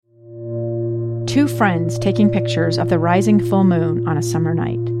Two friends taking pictures of the rising full moon on a summer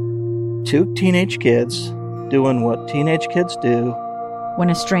night. Two teenage kids doing what teenage kids do. When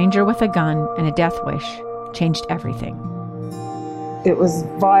a stranger with a gun and a death wish changed everything. It was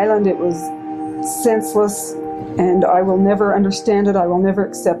violent, it was senseless, and I will never understand it, I will never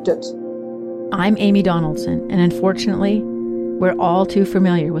accept it. I'm Amy Donaldson, and unfortunately, we're all too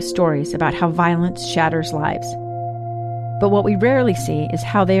familiar with stories about how violence shatters lives. But what we rarely see is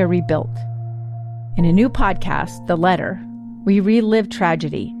how they are rebuilt. In a new podcast, The Letter, we relive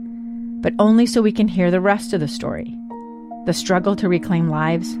tragedy, but only so we can hear the rest of the story. The struggle to reclaim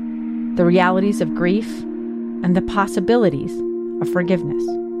lives, the realities of grief, and the possibilities of forgiveness.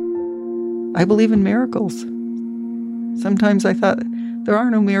 I believe in miracles. Sometimes I thought, there are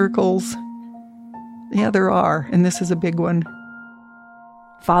no miracles. Yeah, there are, and this is a big one.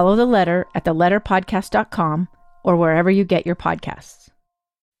 Follow The Letter at theletterpodcast.com or wherever you get your podcasts.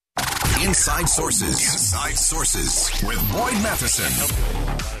 Inside Sources. Inside Sources with Boyd Matheson.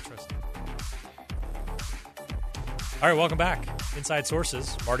 All right, welcome back. Inside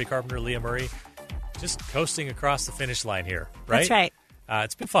Sources. Marty Carpenter, Leah Murray, just coasting across the finish line here, right? That's right.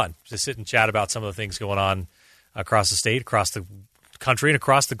 It's been fun to sit and chat about some of the things going on across the state, across the country, and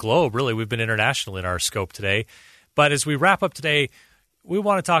across the globe. Really, we've been international in our scope today. But as we wrap up today, we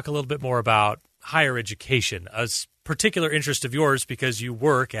want to talk a little bit more about higher education, a particular interest of yours because you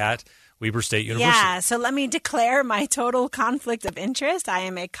work at Weber State University. Yeah, so let me declare my total conflict of interest. I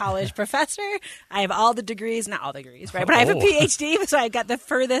am a college professor. I have all the degrees, not all the degrees, right? But I have a PhD, so I've got the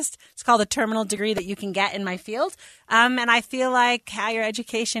furthest, it's called a terminal degree that you can get in my field. And I feel like higher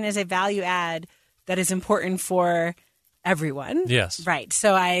education is a value add that is important for everyone. Yes. Right.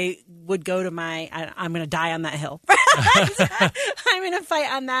 So I would go to I'm going to die on that hill. I'm going to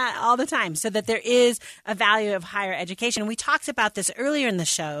fight on that all the time so that there is a value of higher education. We talked about this earlier in the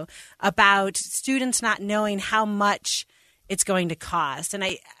show about students not knowing how much it's going to cost. And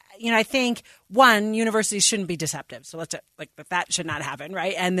I think, one, universities shouldn't be deceptive. So that should not happen,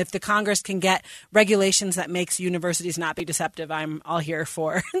 right? And if the Congress can get regulations that makes universities not be deceptive, I'm all here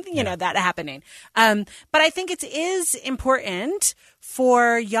for, that happening. But I think it is important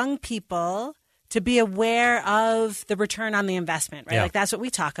for young people to be aware of the return on the investment, right? Yeah. Like that's what we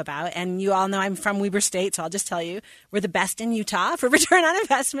talk about. And you all know I'm from Weber State, so I'll just tell you, we're the best in Utah for return on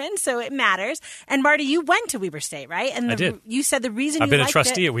investment, so it matters. And Marty, you went to Weber State, right? And I did. You said the reason I've you been a liked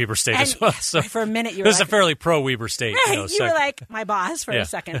trustee it, at Weber State as well. So for a minute you were this is like, a fairly pro Weber State. Right, you were like my boss for a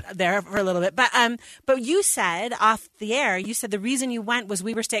second there for a little bit. But you said off the air, you said the reason you went was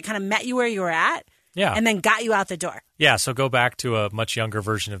Weber State kind of met you where you were at. Yeah. And then got you out the door. Yeah, so go back to a much younger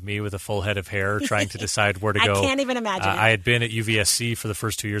version of me with a full head of hair trying to decide where to go. I can't even imagine it. I had been at UVSC for the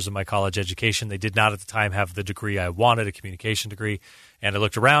first 2 years of my college education. They did not at the time have the degree I wanted, a communication degree. And I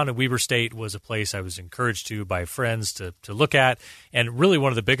looked around, and Weber State was a place I was encouraged to by friends to look at. And really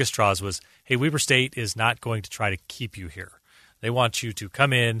one of the biggest draws was, hey, Weber State is not going to try to keep you here. They want you to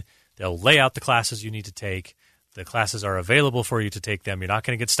come in. They'll lay out the classes you need to take. The classes are available for you to take them. You're not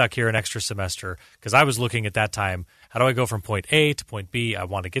going to get stuck here an extra semester. Because I was looking at that time, how do I go from point A to point B? I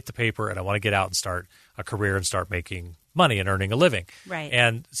want to get the paper, and I want to get out and start a career and start making money and earning a living. Right.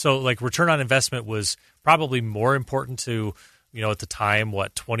 And so, return on investment was probably more important to, at the time,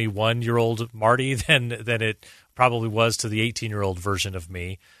 21-year-old Marty than it probably was to the 18-year-old version of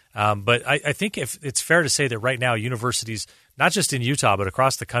me. But I think if it's fair to say that right now universities, not just in Utah but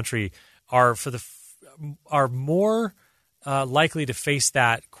across the country, are more likely to face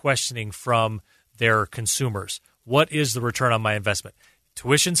that questioning from their consumers. What is the return on my investment?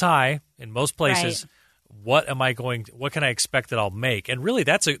 Tuition's high in most places. Right. What can I expect that I'll make? And really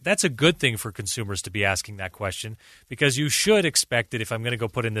that's a good thing for consumers to be asking that question, because you should expect that if I'm going to go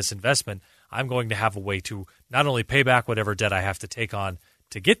put in this investment, I'm going to have a way to not only pay back whatever debt I have to take on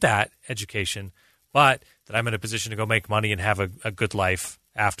to get that education, but that I'm in a position to go make money and have a good life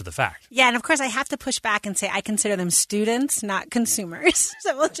after the fact. Yeah, and of course I have to push back and say I consider them students, not consumers.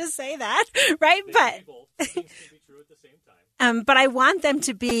 So we'll just say that, right? But I want them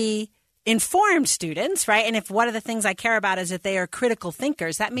to be informed students, right? And if one of the things I care about is that they are critical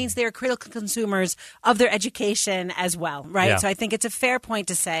thinkers, that means they are critical consumers of their education as well, right? Yeah. So I think it's a fair point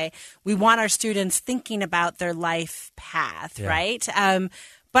to say we want our students thinking about their life path, right?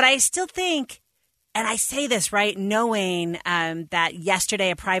 But I still think, and I say this, right, knowing that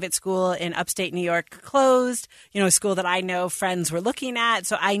yesterday a private school in upstate New York closed, a school that I know friends were looking at.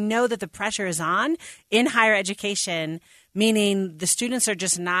 So I know that the pressure is on in higher education, meaning the students are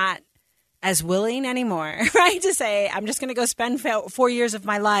just not as willing anymore, right, to say, I'm just going to go spend 4 years of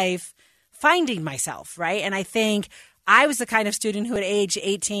my life finding myself, right? And I think I was the kind of student who at age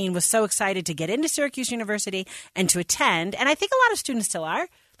 18 was so excited to get into Syracuse University and to attend. And I think a lot of students still are.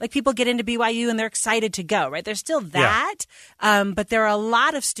 Like people get into BYU and they're excited to go, right? There's still that. But there are a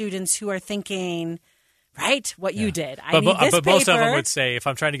lot of students who are thinking, right, what you did. I need this but paper. Most of them would say, if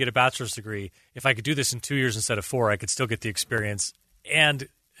I'm trying to get a bachelor's degree, if I could do this in 2 years instead of 4, I could still get the experience. And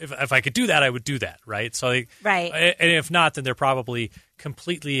if I could do that, I would do that, right? So, right. And if not, then they're probably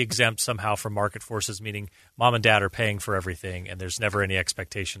completely exempt somehow from market forces, meaning mom and dad are paying for everything, and there's never any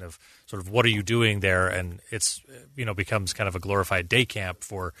expectation of sort of what are you doing there, and it's becomes kind of a glorified day camp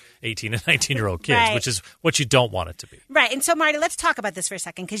for 18 and 19-year-old kids, Right. which is what you don't want it to be. Right. And so, Marty, let's talk about this for a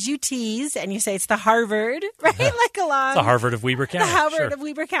second, because you tease and you say it's the Harvard, right? Like along The Harvard of Weber County. The Harvard sure. of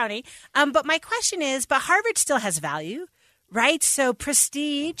Weber County. But my question is, but Harvard still has value, right? So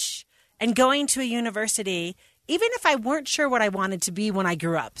prestige and going to a university, even if I weren't sure what I wanted to be when I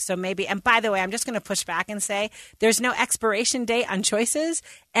grew up. So maybe, and by the way, I'm just going to push back and say there's no expiration date on choices,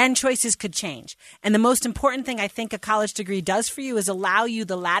 and choices could change. And the most important thing I think a college degree does for you is allow you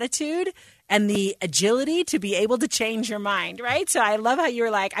the latitude and the agility to be able to change your mind, right? So I love how you were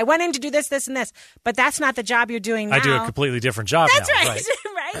like, I went in to do this, this, and this, but that's not the job you're doing now. I do a completely different job That's now. right.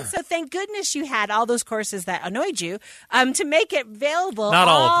 Right. So thank goodness you had all those courses that annoyed you to make it available. Not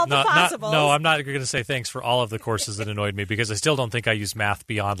all, the possibles. No, I'm not going to say thanks for all of the courses that annoyed me, because I still don't think I used math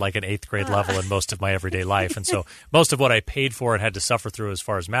beyond like an 8th grade level in most of my everyday life. And so most of what I paid for and had to suffer through as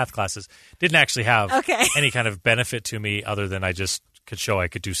far as math classes didn't actually have any kind of benefit to me other than I just could show I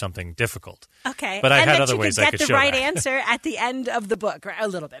could do something difficult. Okay. But I and had that other you ways could I could get the show right that. answer at the end of the book, right? A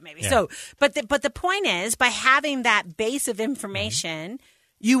little bit maybe. Yeah. So, but the point is, by having that base of information,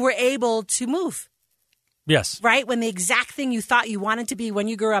 you were able to move. Yes. Right? When the exact thing you thought you wanted to be when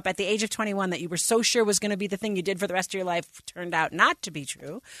you grew up at the age of 21 that you were so sure was going to be the thing you did for the rest of your life turned out not to be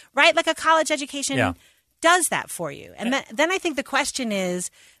true. Right? Like a college education does that for you. And then I think the question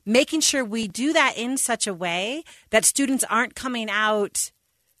is making sure we do that in such a way that students aren't coming out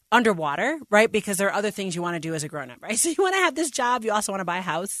underwater, right? Because there are other things you want to do as a grown-up, right? So you want to have this job. You also want to buy a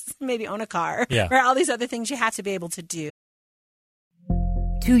house, maybe own a car, right? All these other things you have to be able to do.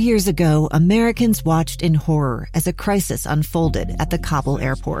 2 years ago, Americans watched in horror as a crisis unfolded at the Kabul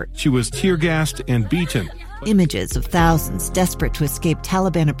airport. She was tear-gassed and beaten. Images of thousands desperate to escape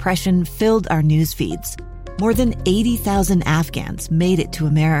Taliban oppression filled our news feeds. More than 80,000 Afghans made it to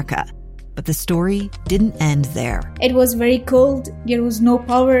America. But the story didn't end there. It was very cold. There was no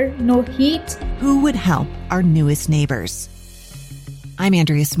power, no heat. Who would help our newest neighbors? I'm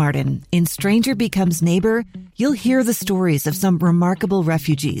Andrea Smartin. In Stranger Becomes Neighbor, you'll hear the stories of some remarkable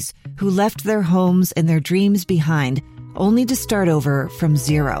refugees who left their homes and their dreams behind, only to start over from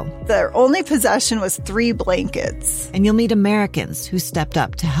zero. Their only possession was 3 blankets. And you'll meet Americans who stepped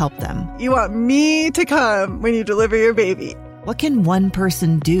up to help them. You want me to come when you deliver your baby. What can one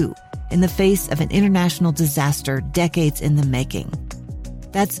person do in the face of an international disaster decades in the making?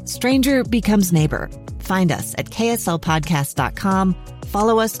 That's Stranger Becomes Neighbor. Find us at kslpodcast.com.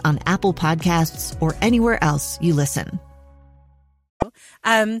 Follow us on Apple Podcasts or anywhere else you listen.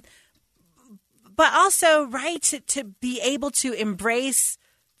 But also, right, to be able to embrace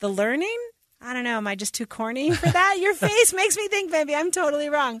the learning. I don't know. Am I just too corny for that? Your face makes me think maybe I'm totally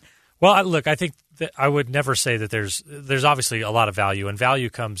wrong. Well, look, I think that I would never say that there's obviously a lot of value, and value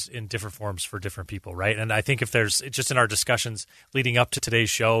comes in different forms for different people, right? And I think if there's just in our discussions leading up to today's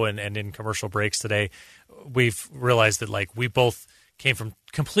show and in commercial breaks today, we've realized that like we both came from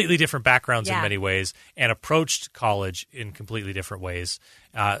completely different backgrounds in many ways and approached college in completely different ways.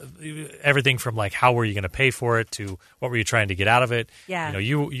 Everything from like how were you going to pay for it to what were you trying to get out of it? Yeah.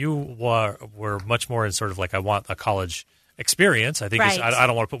 You were much more in sort of like I want a college experience. I think right. I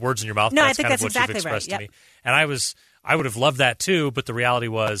don't want to put words in your mouth. No, but I think kind that's of what exactly you've expressed right. to me. And I would have loved that too, but the reality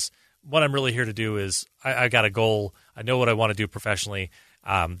was what I'm really here to do is I got a goal. I know what I want to do professionally.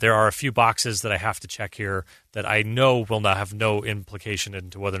 There are a few boxes that I have to check here that I know will not have no implication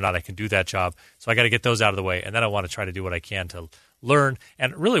into whether or not I can do that job. So I got to get those out of the way. And then I want to try to do what I can to learn.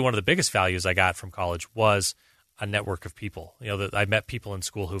 And really one of the biggest values I got from college was a network of people. That I met people in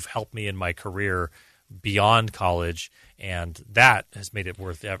school who've helped me in my career beyond college, and that has made it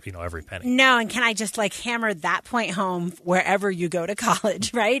worth every penny. No, and can I just like hammer that point home wherever you go to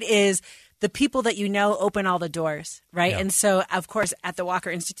college, right? Is the people that you know open all the doors, right? Yeah. And so, of course, at the Walker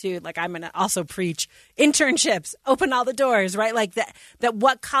Institute, like I'm going to also preach internships, open all the doors, right? Like that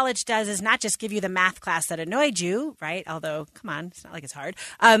what college does is not just give you the math class that annoyed you, right? Although, come on, it's not like it's hard,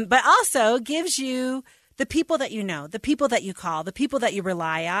 but also gives you the people that you know, the people that you call, the people that you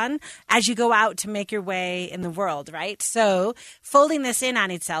rely on as you go out to make your way in the world, right? So folding this in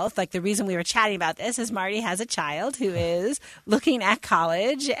on itself, like the reason we were chatting about this is Marty has a child who is looking at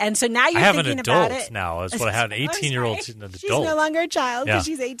college. And so now you're thinking about it. I have an adult now. Is what I had, an 18-year-old an adult. She's no longer a child because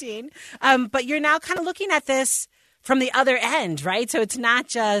she's 18. But you're now kind of looking at this from the other end, right? So it's not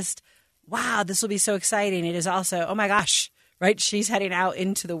just, wow, this will be so exciting. It is also, oh my gosh, right? She's heading out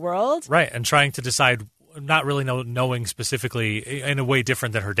into the world. Right, and trying to decide, not really knowing specifically in a way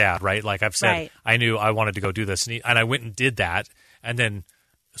different than her dad, right? Like I've said, right. I knew I wanted to go do this, and I went and did that, and then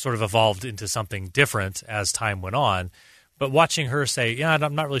sort of evolved into something different as time went on. But watching her say, yeah,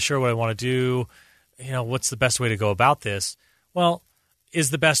 I'm not really sure what I want to do, what's the best way to go about this? Well, is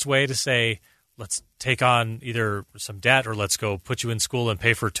the best way to say, let's take on either some debt or let's go put you in school and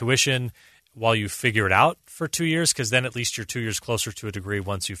pay for tuition while you figure it out for 2 years, because then at least you're 2 years closer to a degree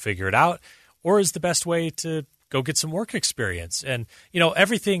once you figure it out? Or is the best way to go get some work experience? And,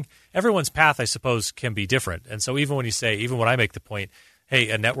 everyone's path, I suppose, can be different. And so even when I make the point, hey,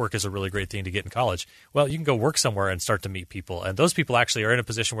 a network is a really great thing to get in college, well, you can go work somewhere and start to meet people. And those people actually are in a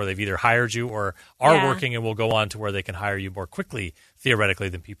position where they've either hired you or are working and will go on to where they can hire you more quickly, theoretically,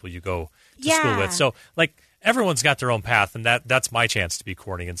 than people you go to school with. So, everyone's got their own path, and that's my chance to be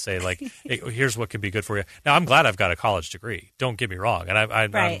corny and say, hey, here's what can be good for you. Now, I'm glad I've got a college degree. Don't get me wrong. And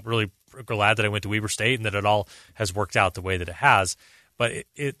I'm really glad that I went to Weber State and that it all has worked out the way that it has. But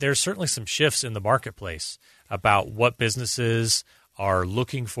there's certainly some shifts in the marketplace about what businesses are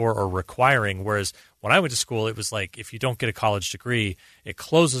looking for or requiring, whereas when I went to school, it was like if you don't get a college degree, it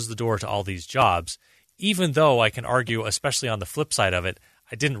closes the door to all these jobs, even though I can argue, especially on the flip side of it,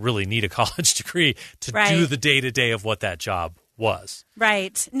 I didn't really need a college degree to do the day-to-day of what that job was.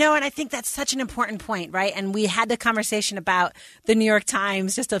 Right. No, and I think that's such an important point, right? And we had the conversation about the New York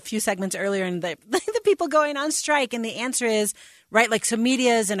Times just a few segments earlier and the people going on strike. And the answer is, right, so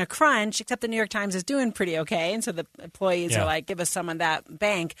media is in a crunch, except the New York Times is doing pretty okay. And so the employees are like, give us some of that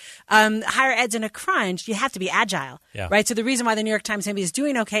bank. Higher ed's in a crunch. You have to be agile, right? So the reason why the New York Times maybe is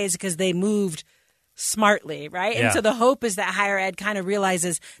doing okay is because they moved smartly, right? And so the hope is that higher ed kind of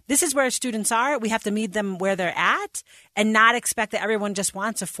realizes this is where students are. We have to meet them where they're at and not expect that everyone just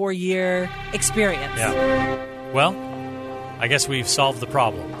wants a 4-year experience. Yeah. Well, I guess we've solved the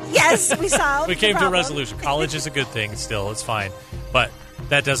problem. Yes, we solved We came to a resolution. College is a good thing still. It's fine. But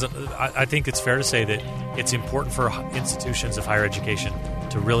that doesn't – I think it's fair to say that it's important for institutions of higher education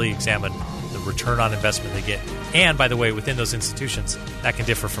to really examine the return on investment they get. And, by the way, within those institutions, that can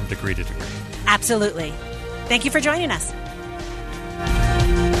differ from degree to degree. Absolutely. Thank you for joining us.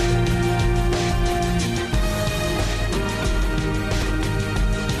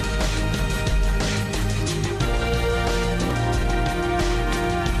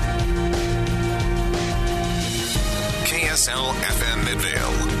 KSL FM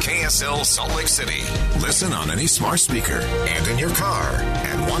Midvale, KSL Salt Lake City. Listen on any smart speaker and in your car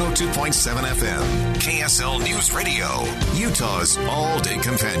at 102.7 FM. KSL News Radio, Utah's all-day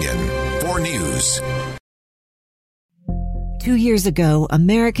companion for news. 2 years ago,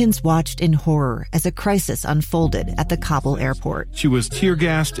 Americans watched in horror as a crisis unfolded at the Kabul airport. She was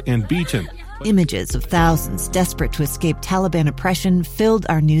tear-gassed and beaten. Images of thousands desperate to escape Taliban oppression filled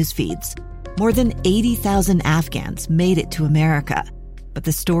our news feeds. More than 80,000 Afghans made it to America. But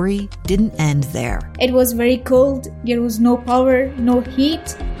the story didn't end there. It was very cold. There was no power, no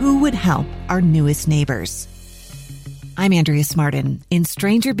heat. Who would help our newest neighbors? I'm Andrea Smartin. In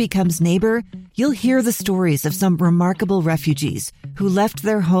Stranger Becomes Neighbor, you'll hear the stories of some remarkable refugees who left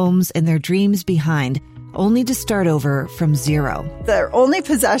their homes and their dreams behind, only to start over from zero. Their only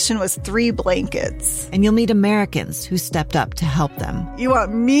possession was 3 blankets. And you'll meet Americans who stepped up to help them. You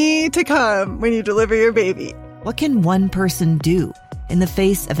want me to come when you deliver your baby. What can one person do in the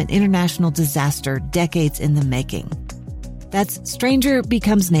face of an international disaster decades in the making? That's Stranger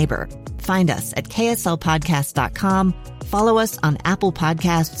Becomes Neighbor. Find us at kslpodcast.com, follow us on Apple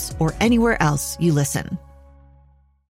Podcasts, or anywhere else you listen.